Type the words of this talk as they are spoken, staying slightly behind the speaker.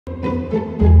morning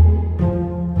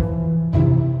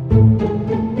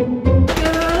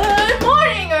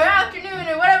or afternoon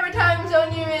or whatever time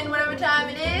zone you're in, whatever time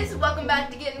it is. Welcome back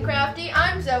to Gettin Crafty.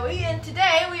 I'm Zoe, and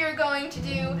today we are going to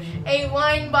do a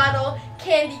wine bottle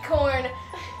candy corn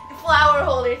flower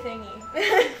holder thingy.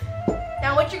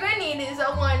 Now what you're going to need is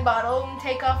a wine bottle, and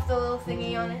take off the little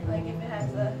thingy on it, like if it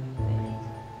has a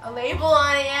label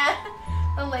on it, yeah,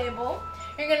 a label.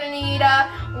 You're going to need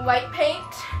white paint,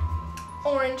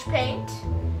 orange paint,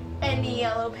 and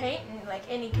yellow paint, and like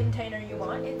any container you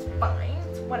want, it's fine,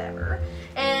 it's whatever.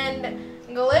 And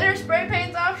glitter spray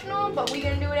paint's optional, but we're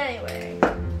going to do it anyway.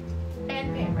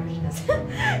 And paintbrushes.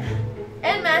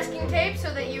 And masking tape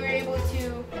so that you are able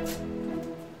to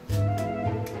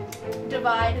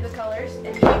divide the colors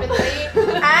evenly.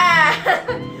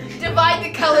 Divide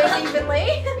the colors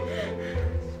evenly.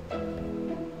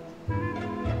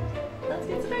 Let's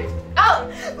get started.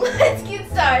 Let's get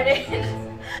started.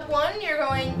 One, you're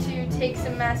going to take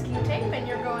some masking tape and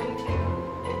you're going to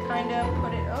kind of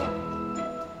put it.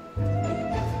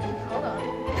 Hold on.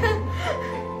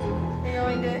 You're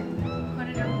going to put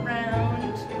it around,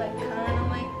 like kind of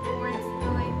like towards the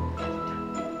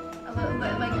a little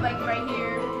bit, like right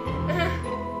here.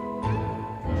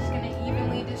 I'm just gonna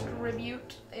evenly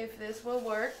distribute if this will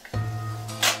work.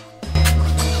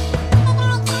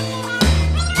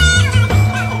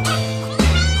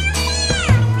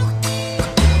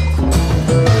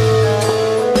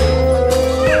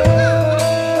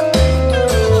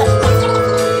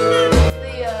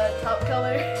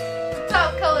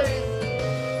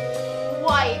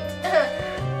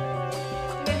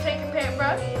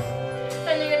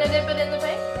 And you're going to dip it in the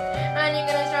paint, and you're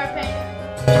going to start painting.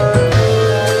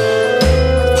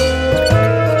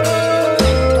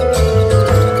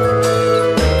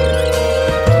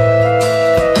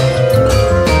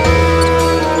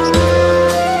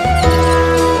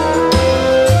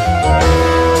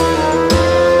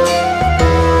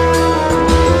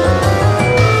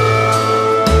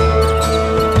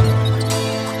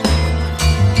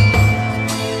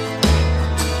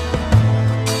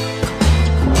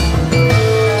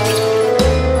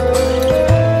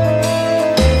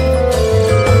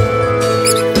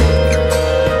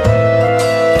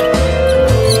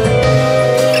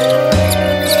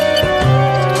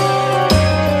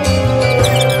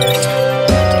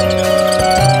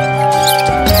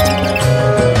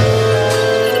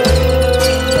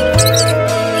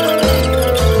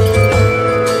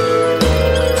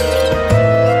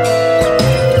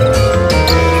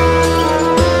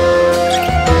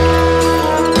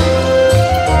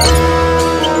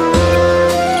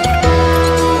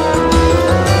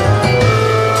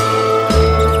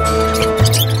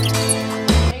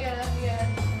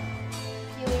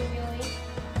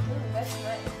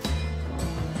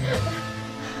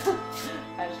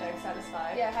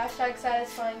 Yeah, hashtag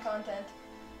satisfying content.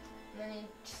 And then you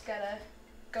just gotta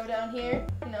go down here.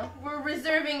 You know, we're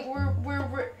reserving.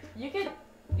 You could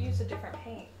use a different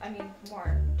paint. I mean,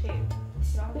 more tape. You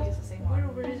don't have to use the same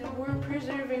one. We're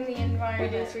preserving the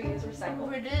environment. Reduce, reuse, recycle.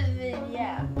 We're just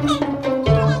yeah.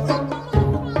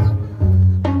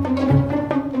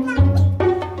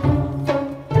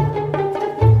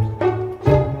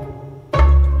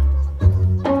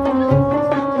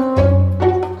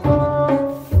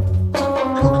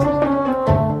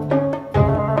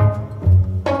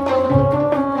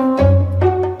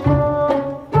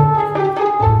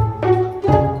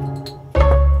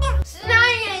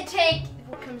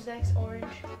 Next, orange.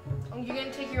 You're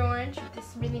gonna take your orange with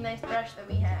this really nice brush that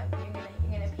we have. You're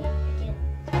gonna paint it again.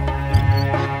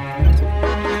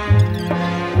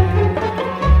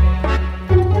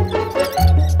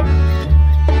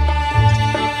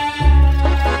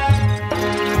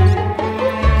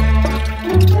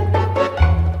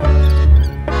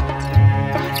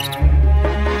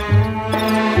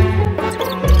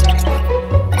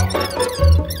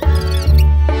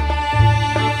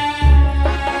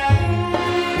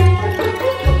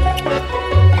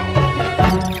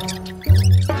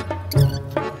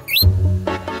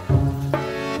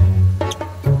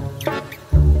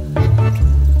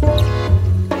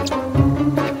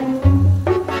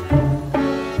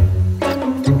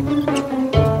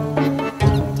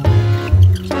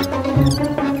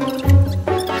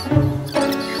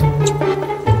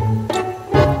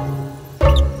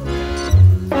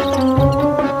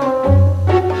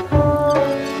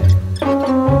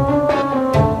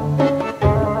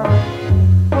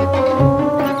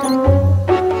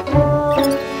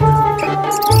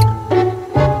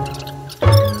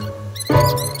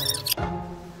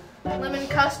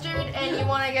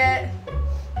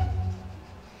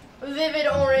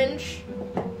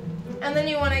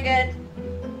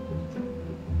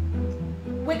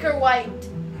 wicker white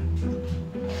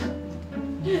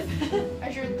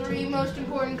as your 3 most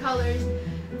important colors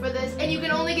for this. And you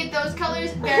can only get those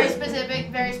colors, very specific,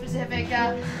 very specific.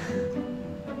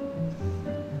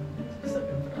 So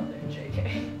good put on there, JK.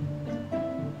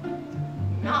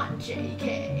 Not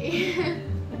JK.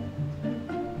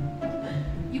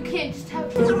 You can't just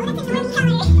have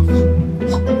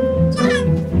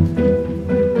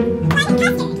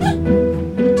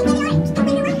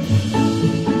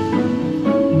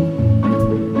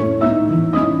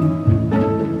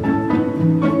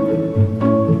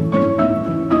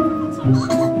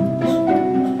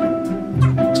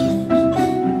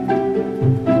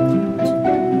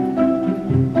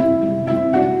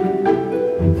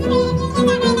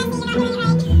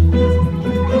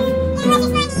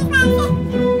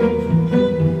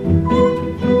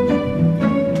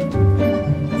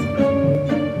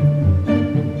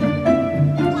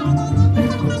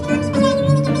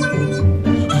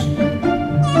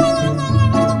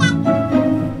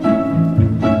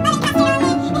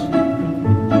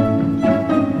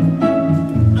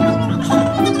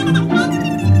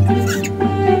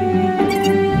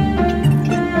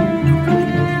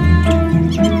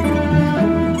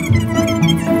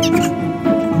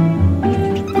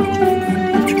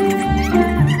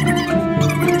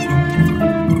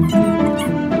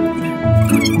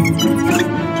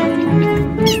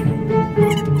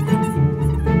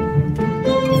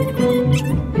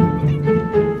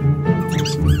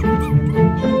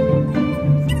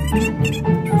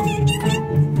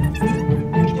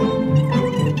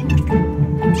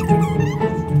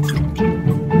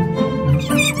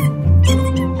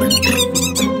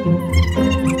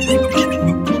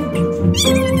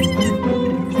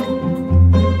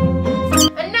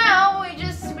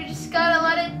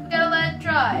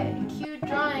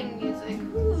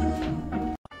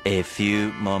A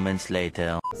few moments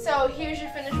later. So here's your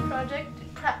finished project.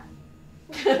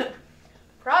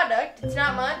 Product. It's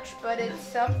not much, but it's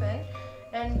something.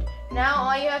 And now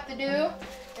all you have to do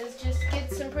is just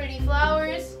get some pretty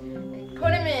flowers and put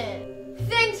them in.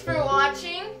 Thanks for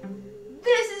watching.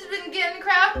 This has been Gettin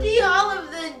Crafty. All of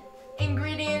the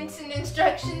ingredients and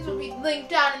instructions will be linked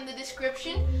down in the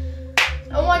description.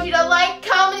 I want you to like,